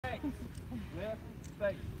right, left,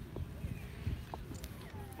 face.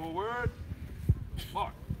 Forward,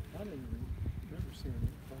 march. I didn't remember seeing it.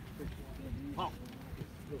 Halt.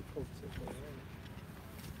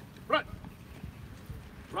 Front.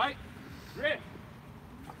 Right, rear.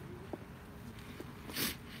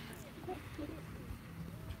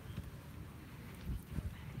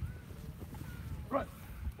 Front.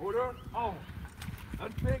 Order, on.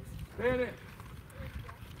 Unfix, stand in.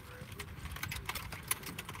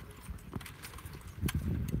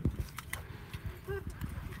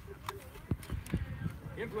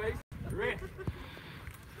 In place, ready.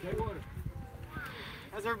 Take order.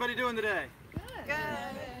 How's everybody doing today? Good.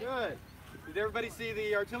 Good. Did everybody see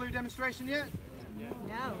the artillery demonstration yet? No.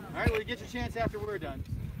 All right, well, you get your chance after we're done.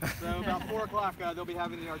 So about 4 o'clock, they'll be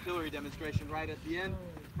having the artillery demonstration right at the end,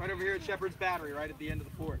 right over here at Shepherd's Battery, right at the end of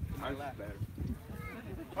the fort. To my left.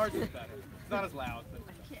 Ours is better. It's not as loud. But...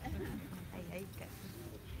 I hate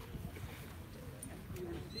it.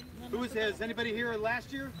 Who was his? Anybody here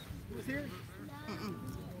last year? Who was here?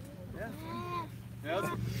 Yeah.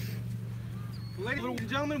 Yeah. Ladies and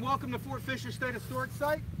gentlemen, welcome to Fort Fisher State Historic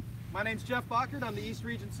Site. My name's Jeff Bockert. I'm the East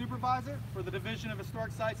Region Supervisor for the Division of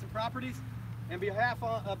Historic Sites and Properties. And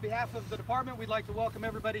on behalf of the department, we'd like to welcome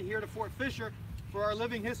everybody here to Fort Fisher for our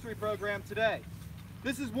Living History program today.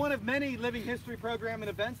 This is one of many Living History program and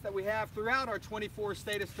events that we have throughout our 24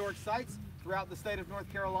 state historic sites throughout the state of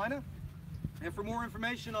North Carolina. And for more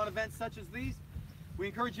information on events such as these, we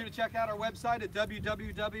encourage you to check out our website at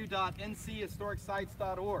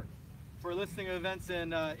www.nchistoricscites.org for a listing of events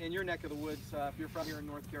in your neck of the woods if you're from here in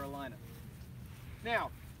North Carolina. Now,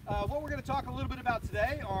 what we're going to talk a little bit about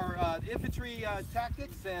today are infantry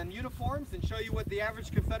tactics and uniforms, and show you what the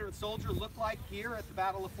average Confederate soldier looked like here at the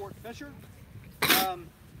Battle of Fort Fisher.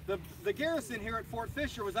 The garrison here at Fort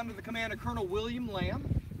Fisher was under the command of Colonel William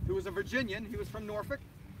Lamb, who was a Virginian. He was from Norfolk,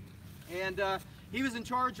 and he was in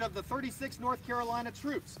charge of the 36th North Carolina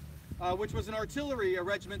Troops, which was an artillery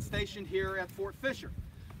regiment stationed here at Fort Fisher.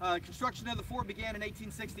 Construction of the fort began in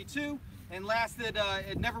 1862 and lasted,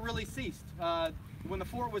 it never really ceased. When the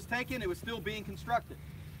fort was taken, it was still being constructed.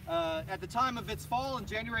 At the time of its fall in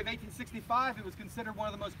January of 1865, it was considered one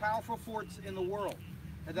of the most powerful forts in the world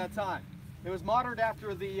at that time. It was modeled after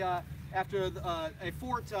a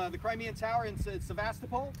fort, the Crimean Tower in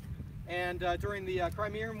Sevastopol, and during the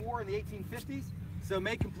Crimean War in the 1850s, so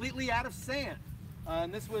made completely out of sand.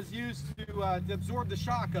 And this was used to absorb the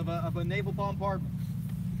shock of a naval bombardment.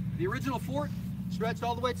 The original fort stretched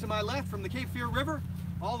all the way to my left from the Cape Fear River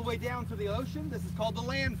all the way down to the ocean. This is called the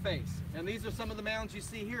land face, and these are some of the mounds you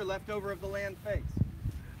see here left over of the land face.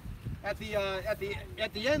 At the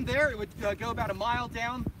end there, it would go about a mile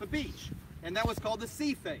down the beach, and that was called the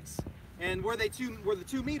sea face. And where the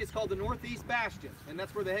two meet is called the Northeast Bastion, and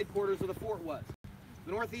that's where the headquarters of the fort was.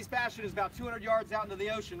 The Northeast Bastion is about 200 yards out into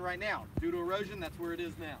the ocean right now. Due to erosion, that's where it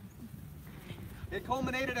is now. It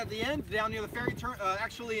culminated at the end down near the ferry turn,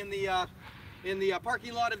 actually in the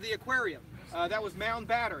parking lot of the aquarium. That was Mound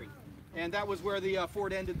Battery, and that was where the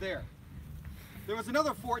fort ended there. There was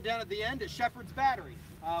another fort down at the end at Shepherd's Battery,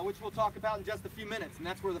 which we'll talk about in just a few minutes, and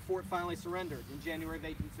that's where the fort finally surrendered in January of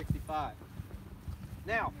 1865.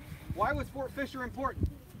 Now, why was Fort Fisher important?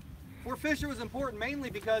 Fort Fisher was important mainly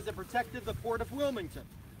because it protected the port of Wilmington,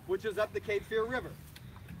 which is up the Cape Fear River.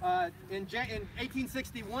 In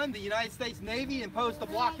 1861, the United States Navy imposed a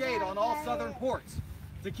blockade on all southern ports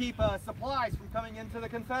to keep supplies from coming into the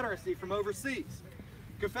Confederacy from overseas.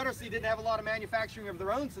 The Confederacy didn't have a lot of manufacturing of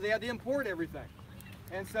their own, so they had to import everything.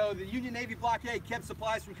 And so the Union Navy blockade kept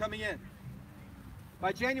supplies from coming in.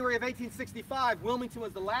 By January of 1865, Wilmington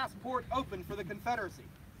was the last port open for the Confederacy,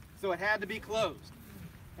 so it had to be closed.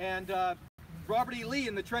 And Robert E. Lee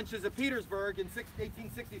in the trenches of Petersburg in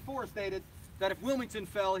 1864 stated that if Wilmington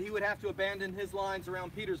fell, he would have to abandon his lines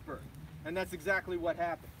around Petersburg. And that's exactly what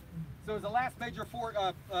happened. So it was the last major port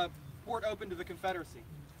open to the Confederacy.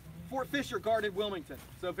 Fort Fisher guarded Wilmington,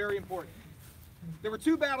 so very important. There were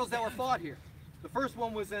two battles that were fought here. The first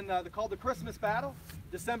one was called the Christmas Battle,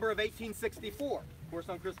 December of 1864, of course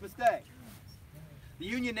on Christmas Day. The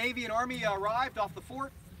Union Navy and Army arrived off the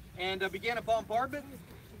fort and began a bombardment.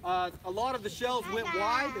 A lot of the shells went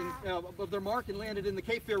wide of their mark and landed in the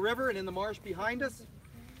Cape Fear River and in the marsh behind us.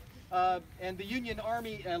 And the Union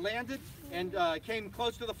Army landed and came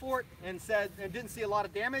close to the fort and didn't see a lot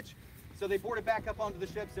of damage, so they boarded back up onto the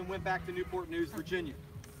ships and went back to Newport News, Virginia.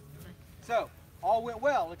 So all went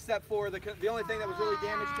well, except for the only thing that was really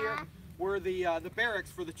damaged here were the barracks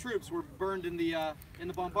for the troops were burned in the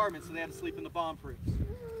bombardment, so they had to sleep in the bomb proofs.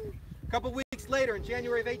 A couple weeks later, in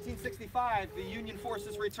January of 1865, the Union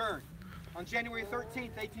forces returned. On January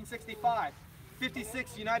 13th, 1865,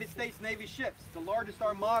 56 United States Navy ships, the largest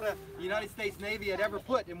armada the United States Navy had ever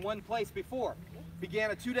put in one place before, began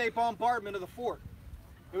a 2-day bombardment of the fort.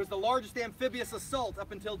 It was the largest amphibious assault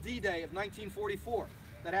up until D-Day of 1944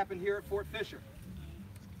 that happened here at Fort Fisher.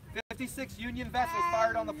 56 Union vessels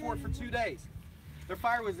fired on the fort for 2 days. Their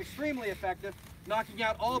fire was extremely effective, knocking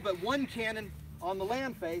out all but 1 cannon on the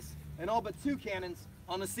land face and all but 2 cannons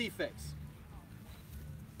on the sea face.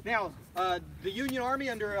 Now, the Union Army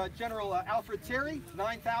under General Alfred Terry,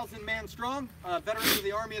 9,000 man strong, veterans of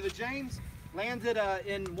the Army of the James, landed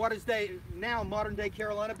in what is now modern-day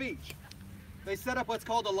Carolina Beach. They set up what's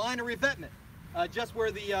called a line of revetment, just where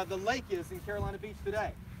the lake is in Carolina Beach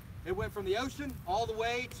today. It went from the ocean all the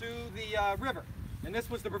way to the river, and this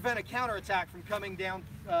was to prevent a counterattack from coming down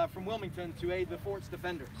from Wilmington to aid the fort's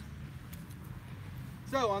defenders.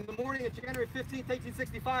 So, on the morning of January 15,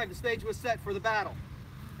 1865, the stage was set for the battle.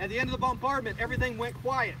 At the end of the bombardment, everything went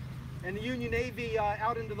quiet, and the Union Navy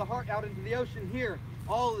out into the ocean here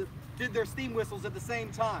all did their steam whistles at the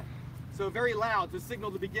same time. So very loud to signal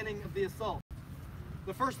the beginning of the assault.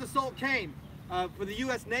 The first assault came for the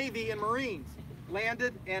U.S. Navy and Marines,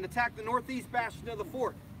 landed and attacked the northeast bastion of the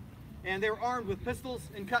fort, and they were armed with pistols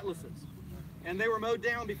and cutlasses, and they were mowed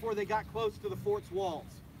down before they got close to the fort's walls.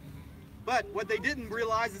 But what they didn't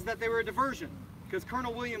realize is that they were a diversion, because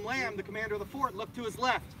Colonel William Lamb, the commander of the fort, looked to his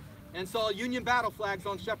left and saw Union battle flags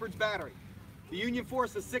on Shepherd's Battery. The Union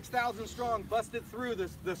forces, 6,000 strong, busted through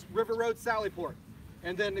this River Road Sallyport,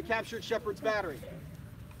 and then they captured Shepherd's Battery.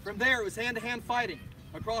 From there, it was hand-to-hand fighting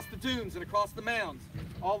across the dunes and across the mounds,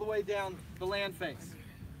 all the way down the land face.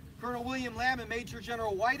 Colonel William Lamb and Major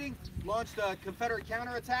General Whiting launched a Confederate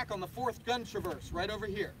counterattack on the 4th Gun Traverse, right over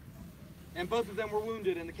here. And both of them were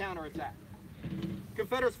wounded in the counterattack.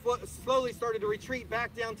 Confederates slowly started to retreat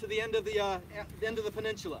back down to the end of the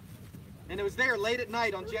peninsula. And it was there late at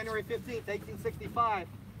night on January 15th, 1865,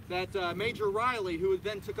 that Major Riley, who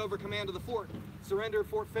then took over command of the fort, surrendered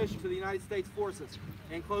Fort Fisher to the United States forces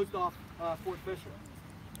and closed off Fort Fisher.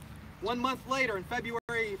 1 month later, in February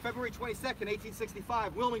 22nd,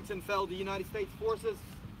 1865, Wilmington fell to United States forces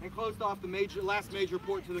and closed off the last major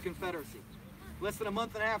port to the Confederacy. Less than a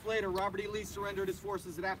month and a half later, Robert E. Lee surrendered his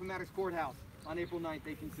forces at Appomattox Courthouse on April 9th,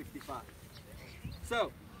 1865.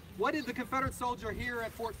 So, what did the Confederate soldier here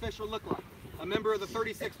at Fort Fisher look like? A member of the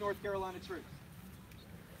 36th North Carolina troops.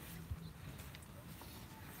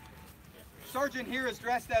 Sergeant here is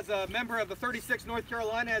dressed as a member of the 36th North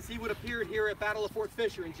Carolina as he would appear here at Battle of Fort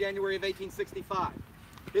Fisher in January of 1865.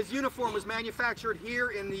 His uniform was manufactured here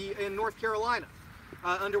in North Carolina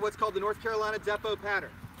under what's called the North Carolina Depot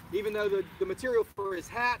pattern, even though the material for his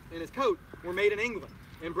hat and his coat were made in England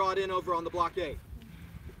and brought in over on the blockade.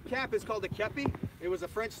 Cap is called a kepi. It was a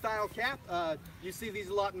French-style cap. You see these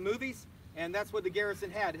a lot in movies, and that's what the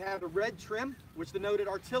garrison had. It had a red trim, which denoted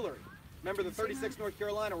artillery. Remember, the 36th North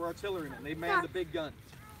Carolina were artillerymen. They manned the big guns.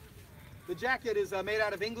 The jacket is made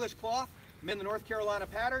out of English cloth, in the North Carolina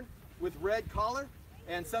pattern, with red collar,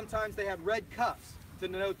 and sometimes they had red cuffs to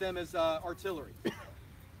denote them as artillery.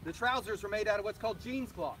 The trousers were made out of what's called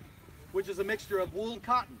jeans cloth, which is a mixture of wool and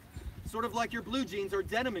cotton. Sort of like your blue jeans are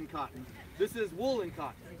denim and cotton. This is wool and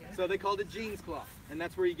cotton, so they called it jeans cloth, and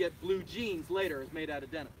that's where you get blue jeans later, is made out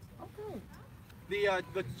of denim.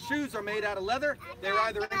 The shoes are made out of leather. They're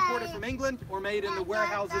either imported from England or made in the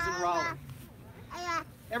warehouses in Raleigh.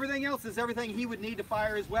 Everything else is everything he would need to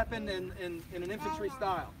fire his weapon in an infantry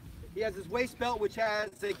style. He has his waist belt, which has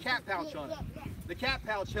a cap pouch on it. The cap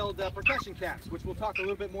pouch held percussion caps, which we'll talk a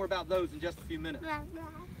little bit more about those in just a few minutes.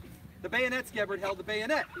 The bayonet scabbard held the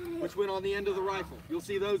bayonet, which went on the end of the rifle. You'll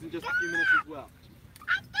see those in just a few minutes as well.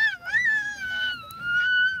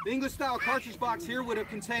 The English-style cartridge box here would have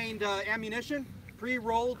contained ammunition,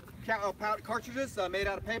 pre-rolled cartridges made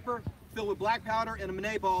out of paper, filled with black powder, and a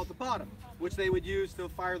Manet ball at the bottom, which they would use to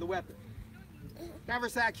fire the weapon.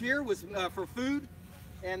 Haversack here was for food,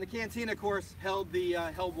 and the canteen, of course, held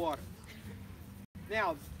water.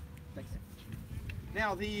 Now,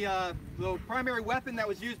 the primary weapon that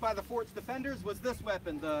was used by the fort's defenders was this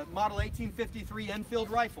weapon, the model 1853 Enfield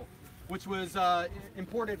rifle, which was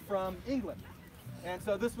imported from England. And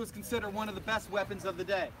so this was considered one of the best weapons of the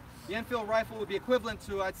day. The Enfield rifle would be equivalent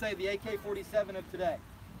to, I'd say, the AK-47 of today.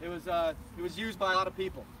 It was used by a lot of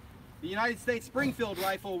people. The United States Springfield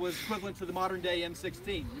rifle was equivalent to the modern-day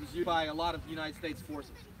M16. It was used by a lot of United States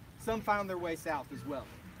forces. Some found their way south as well.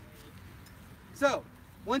 So,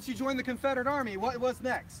 once you joined the Confederate Army, what was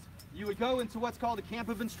next? You would go into what's called a camp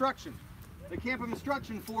of instruction. The camp of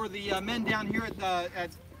instruction for the men down here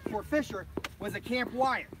at Fort Fisher was at Camp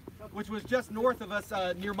Wyatt, which was just north of us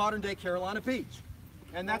near modern-day Carolina Beach.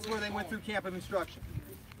 And that's where they went through camp of instruction.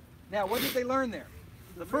 Now, what did they learn there?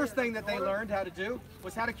 The first thing that they learned how to do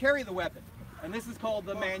was how to carry the weapon. And this is called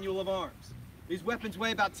the manual of arms. These weapons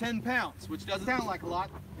weigh about 10 pounds, which doesn't sound like a lot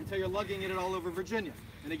until you're lugging it all over Virginia.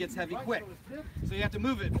 And it gets heavy quick. So you have to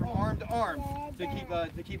move it from arm to arm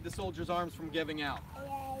to keep the soldier's arms from giving out.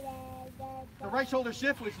 The right shoulder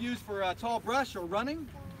shift was used for tall brush or running.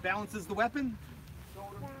 Balances the weapon.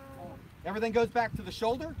 Everything goes back to the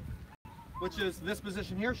shoulder, which is this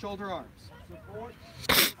position here, shoulder arms.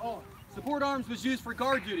 Support arms was used for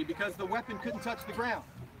guard duty because the weapon couldn't touch the ground.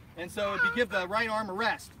 And so it'd give the right arm a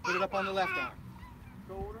rest, put it up on the left arm.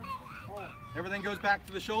 Everything goes back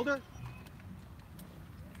to the shoulder.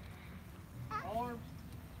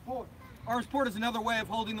 Arm support is another way of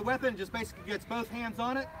holding the weapon. It just basically gets both hands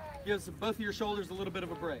on it, gives both of your shoulders a little bit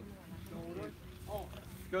of a break.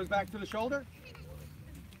 Goes back to the shoulder.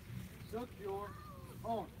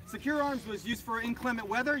 Secure arms was used for inclement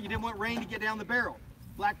weather. You didn't want rain to get down the barrel.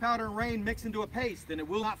 Black powder and rain mix into a paste and it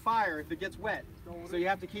will not fire if it gets wet. So you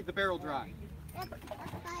have to keep the barrel dry.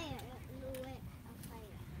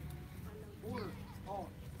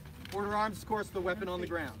 Quarter arms, of course, the weapon on the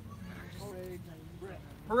ground.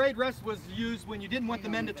 Parade rest was used when you didn't want the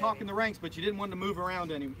men to talk in the ranks, but you didn't want to move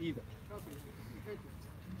around any either.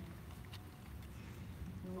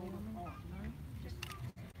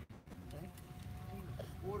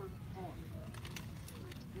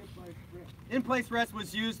 In-place rest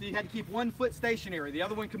was used. You had to keep one foot stationary. The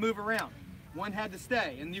other one could move around. One had to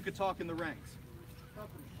stay, and you could talk in the ranks.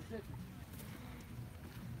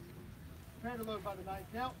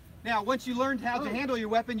 Now, once you learned how to handle your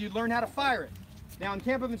weapon, you'd learn how to fire it. Now, in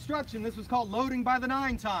camp of instruction, this was called loading by the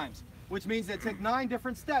 9 times, which means it took 9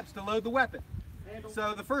 different steps to load the weapon.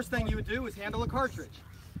 So the first thing you would do is handle a cartridge.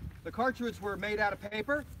 The cartridges were made out of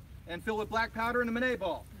paper and filled with black powder and a Manet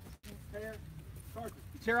ball.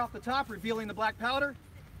 Tear off the top, revealing the black powder.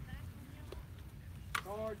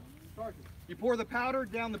 You pour the powder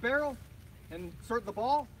down the barrel and insert the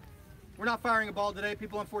ball. We're not firing a ball today.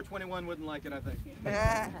 People on 421 wouldn't like it, I think.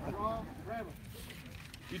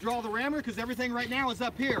 You draw the rammer because everything right now is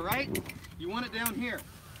up here, right? You want it down here.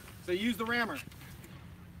 So you use the rammer.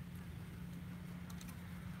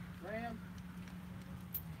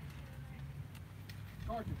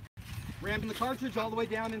 Ramming the cartridge all the way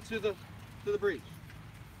down into the breech.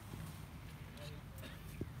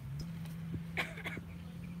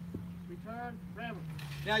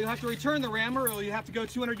 Now you'll have to return the rammer or you have to go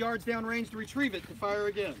 200 yards downrange to retrieve it to fire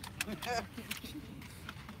again.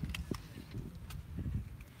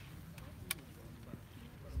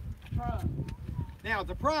 Now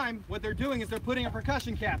to prime, what they're doing is they're putting a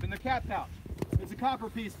percussion cap in their cap pouch. It's a copper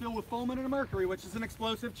piece filled with fulminate and mercury, which is an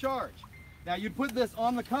explosive charge. Now you'd put this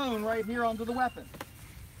on the cone right here onto the weapon.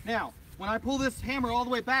 Now, when I pull this hammer all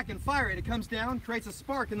the way back and fire it, it comes down, creates a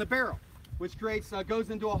spark in the barrel, which goes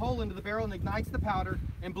into a hole into the barrel and ignites the powder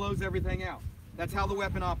and blows everything out. That's how the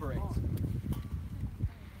weapon operates.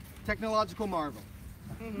 Technological marvel.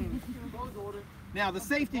 Now, the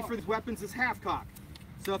safety for these weapons is half cock.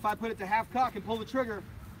 So if I put it to half cock and pull the trigger,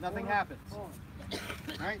 nothing happens. All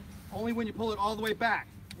right? Only when you pull it all the way back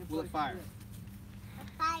will it fire.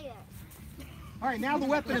 All right, now the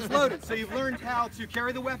weapon is loaded. So you've learned how to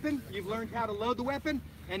carry the weapon, you've learned how to load the weapon,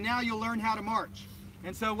 and now you'll learn how to march.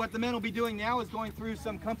 And so what the men will be doing now is going through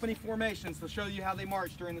some company formations to show you how they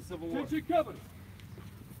marched during the Civil War. Attention company.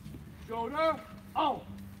 Shoulder. Oh.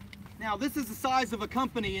 Now this is the size of a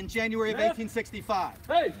company in January of 1865.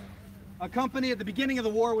 Hey. A company at the beginning of the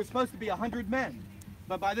war was supposed to be 100 men.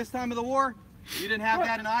 But by this time of the war, you didn't have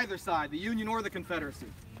that on either side, the Union or the Confederacy.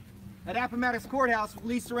 At Appomattox Courthouse,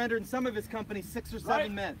 Lee surrendered in some of his company 6 or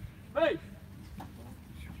 7 men. Hey.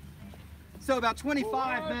 So about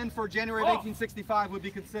 25 men for January of 1865 would be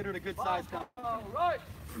considered a good sized company. All right.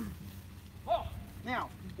 Oh. Now,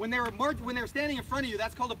 when they were standing in front of you,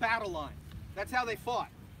 that's called a battle line. That's how they fought.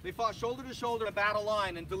 They fought shoulder to shoulder in a battle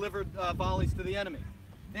line and delivered volleys to the enemy.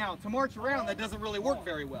 Now, to march around, that doesn't really work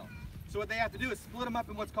very well. So what they have to do is split them up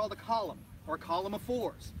in what's called a column, or a column of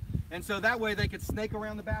 4s. And so that way they could snake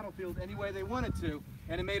around the battlefield any way they wanted to,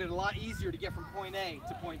 and it made it a lot easier to get from point A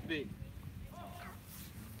to point B.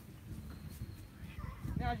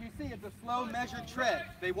 Now, as you see, it's a slow, measured tread.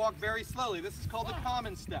 They walk very slowly. This is called the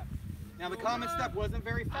common step. Now, the common step wasn't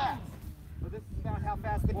very fast, but this is about how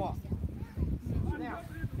fast they walk. Now,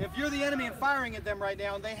 if you're the enemy and firing at them right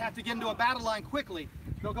now, and they have to get into a battle line quickly,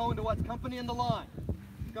 they'll go into what's company in the line.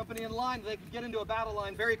 Company in line, they can get into a battle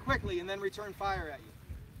line very quickly and then return fire at you.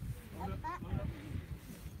 On the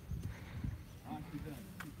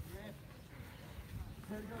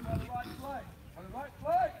right flank. On the right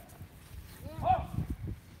flank. Oh.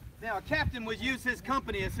 Now, a captain would use his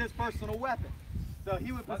company as his personal weapon. So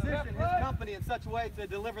he would position his company in such a way to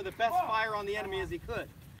deliver the best fire on the enemy as he could.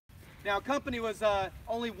 Now, a company was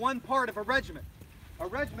only one part of a regiment. A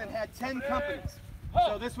regiment had 10 companies.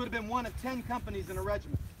 So this would have been one of 10 companies in a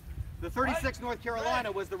regiment. The 36th North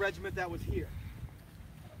Carolina was the regiment that was here.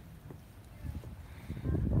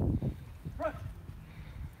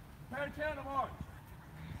 Counter march.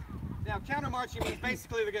 Now, counter-marching means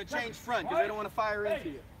basically they're going to change front because they don't want to fire into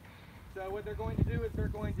you. So what they're going to do is they're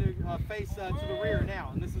going to face to the rear now,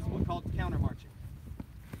 and this is what's called counter-marching.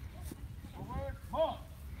 Forward, march.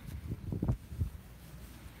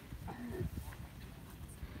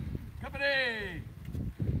 Company.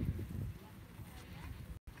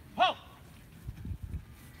 Halt.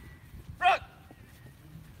 Front.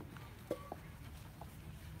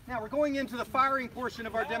 Now we're going into the firing portion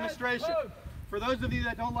of our demonstration. For those of you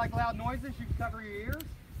that don't like loud noises, you can cover your ears.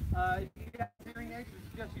 If you have hearing aids, I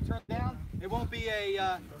suggest you turn it down. It won't be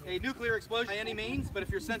a nuclear explosion by any means, but if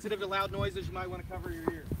you're sensitive to loud noises, you might want to cover your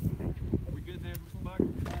ears. We good there, Mr. Buck?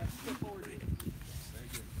 Step forward. Very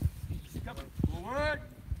good. Coming. Forward.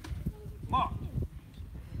 March.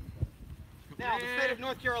 Now, the state of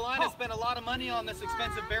North Carolina spent a lot of money on this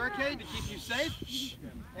expensive barricade to keep you safe.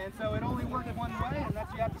 And so it only works one way, and that's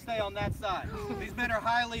you have to stay on that side. These men are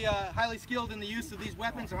highly skilled in the use of these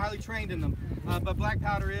weapons, are highly trained in them. But black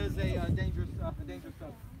powder is a dangerous substance.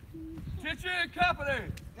 Attention, company.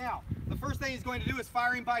 Now, the first thing he's going to do is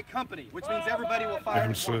firing by company, which means everybody will fire at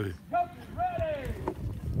once. Company ready.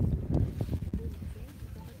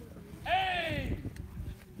 Aim.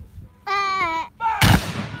 All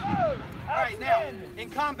right, now, in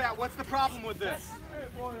combat, what's the problem with this?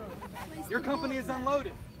 Your company is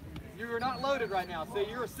unloaded. You're not loaded right now, so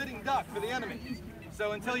you're a sitting duck for the enemy.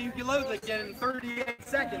 So until you load again in 38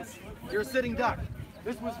 seconds, you're a sitting duck.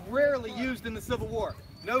 This was rarely used in the Civil War.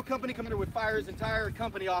 No company commander would fire his entire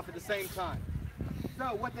company off at the same time.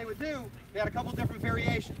 So what they would do, they had a couple different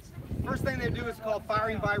variations. First thing they would do is called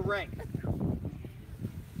firing by rank.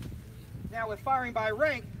 Now with firing by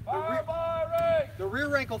rank, the rear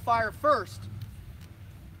rank will fire first.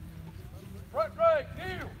 Front rank,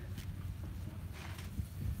 kneel.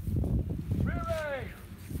 Rear rank,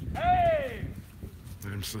 aim.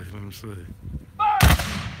 Let him see.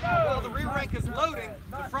 While the rear rank is loading,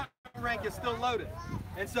 the front rank is still loaded.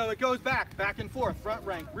 And so it goes back and forth. Front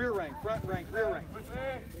rank, rear rank, front rank, rear rank.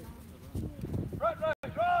 Front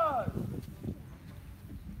rank, rise.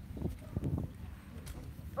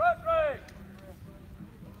 Front rank,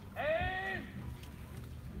 aim.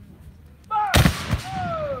 Fire.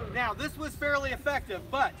 Now this was fairly effective,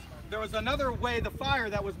 but there was another way to fire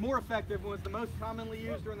that was more effective and was the most commonly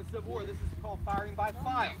used during the Civil War. This is called firing by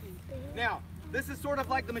file. Now, this is sort of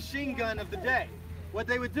like the machine gun of the day. What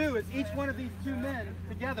they would do is each one of these two men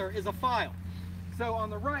together is a file. So on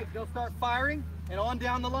the right, they'll start firing and on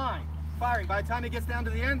down the line. Firing. By the time it gets down to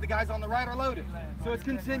the end, the guys on the right are loaded. So it's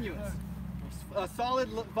continuous. A solid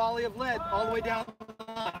volley of lead all the way down the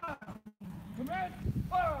line. Command,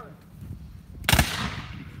 fire.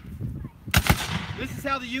 This is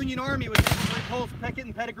how the Union Army was able to repulse Pickett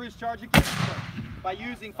and Pettigrew's charge against them, by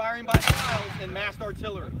using firing by files and massed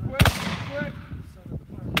artillery. Quick.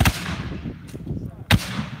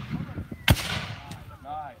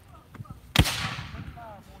 Nice.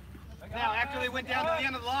 Now, after they went down to the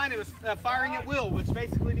end of the line, it was firing at will, which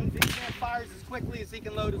basically means each man fires as quickly as he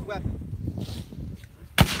can load his weapon.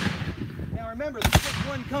 Now remember, this is just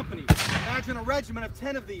one company. Imagine a regiment of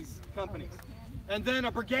 10 of these companies. And then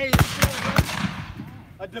a brigade of 4 regiments.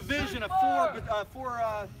 A division of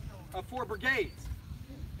four brigades.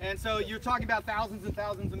 And so you're talking about thousands and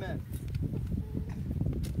thousands of men.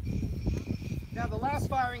 Now the last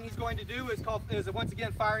firing he's going to do is once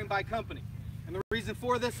again firing by company. And the reason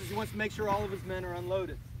for this is he wants to make sure all of his men are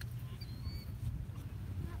unloaded.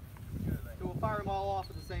 So we'll fire them all off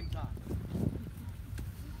at the same time.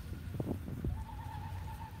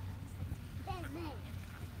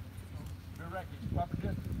 Proper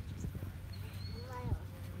distance.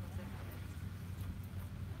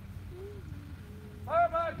 Fire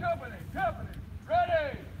by company,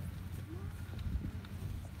 ready.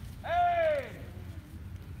 Hey!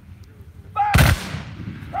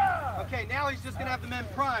 Fire! Okay, now he's just going to have the men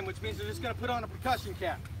prime, which means they're just going to put on a percussion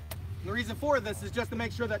cap. And the reason for this is just to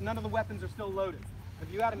make sure that none of the weapons are still loaded. If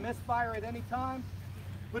you had a misfire at any time,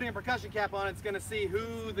 putting a percussion cap on, it's going to see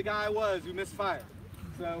who the guy was who misfired.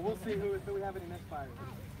 So we'll see if we have any misfires.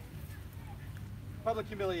 Public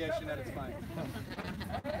humiliation at its finest.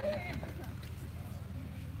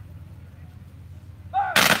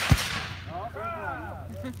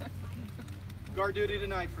 Guard duty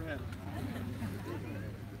tonight for him.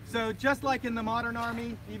 So just like in the modern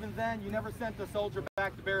army, even then, you never sent a soldier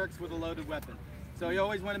back to barracks with a loaded weapon. So you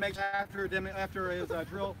always want to make sure after his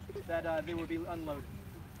drill that they would be unloaded.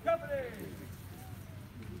 Company!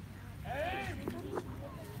 Aim!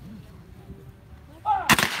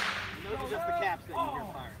 Those are just the caps that you hear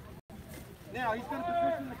firing. Now he's going to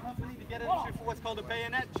position the company to get into for what's called a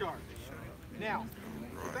bayonet charge. Now,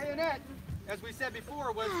 the bayonet, as we said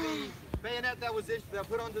before, was the bayonet that was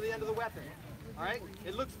put onto the end of the weapon. All right,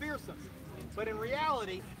 it looks fearsome, but in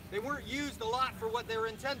reality, they weren't used a lot for what they were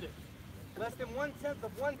intended. Less than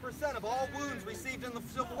 1/10% of all wounds received in the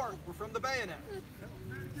Civil War were from the bayonet.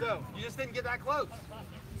 So you just didn't get that close.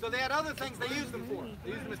 So they had other things they used them for.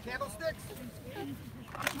 They used them as candlesticks.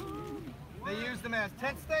 They used them as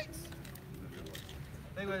tent stakes.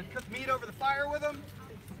 They would cook meat over the fire with them.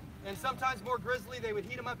 And sometimes more grisly, they would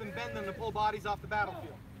heat them up and bend them to pull bodies off the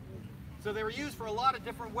battlefield. So they were used for a lot of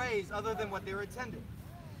different ways other than what they were intended.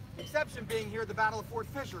 Exception being here the Battle of Fort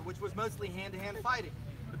Fisher, which was mostly hand-to-hand fighting.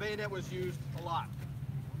 The bayonet was used a lot.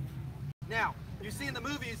 Now, you see in the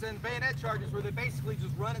movies and bayonet charges where they basically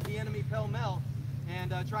just run at the enemy pell-mell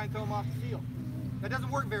and try and throw them off the field. That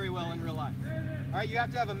doesn't work very well in real life. All right, you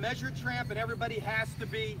have to have a measured tramp and everybody has to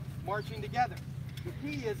be marching together. The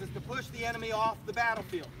key is to push the enemy off the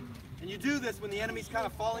battlefield. And you do this when the enemy's kind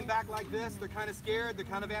of falling back like this, they're kind of scared, they're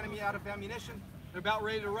kind of out of ammunition, they're about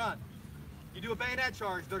ready to run. You do a bayonet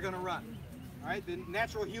charge, they're going to run. All right, the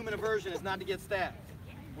natural human aversion is not to get stabbed.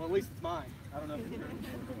 Well, at least it's mine. I don't know if it's yours.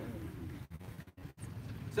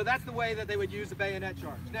 So that's the way that they would use a bayonet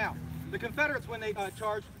charge. Now, the Confederates, when they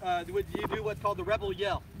charged, would do what's called the rebel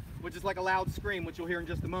yell, which is like a loud scream, which you'll hear in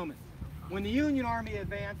just a moment. When the Union Army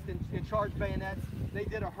advanced and charged bayonets, they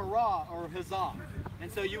did a hurrah or a huzzah.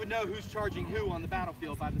 And so you would know who's charging who on the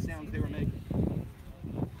battlefield by the sounds they were making.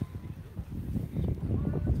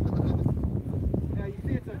 Now you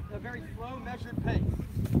see it's a very slow, measured pace.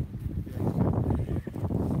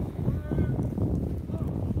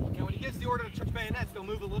 Now when he gives the order to charge bayonets, they'll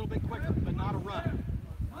move a little bit quicker, but not a run.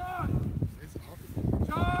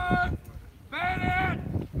 Charge! Bayonet!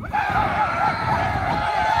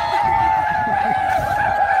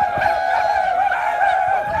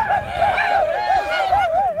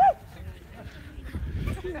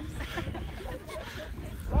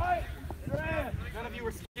 None of you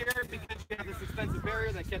were scared because you have this expensive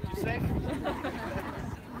barrier that kept you safe.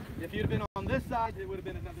 If you'd have been on this side, it would have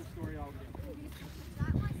been another story altogether.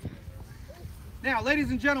 Now, ladies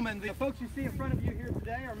and gentlemen, the folks you see in front of you here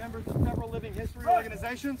today are members of several living history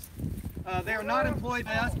organizations. They are not employed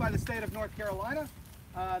by us by the state of North Carolina.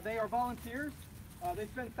 They are volunteers. They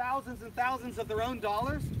spend thousands and thousands of their own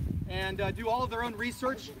dollars and do all of their own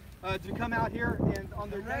research to come out here and on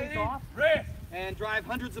their days off and drive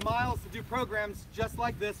hundreds of miles to do programs just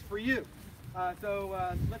like this for you. So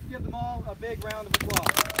let's give them all a big round of applause.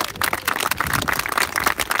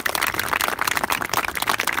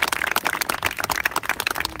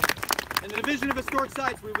 In the Division of Historic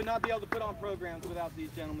Sites, we would not be able to put on programs without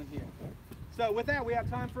these gentlemen here. So with that, we have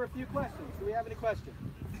time for a few questions. Do we have any questions?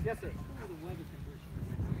 Yes, sir.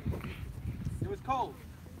 It was cold.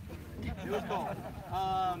 It was cold.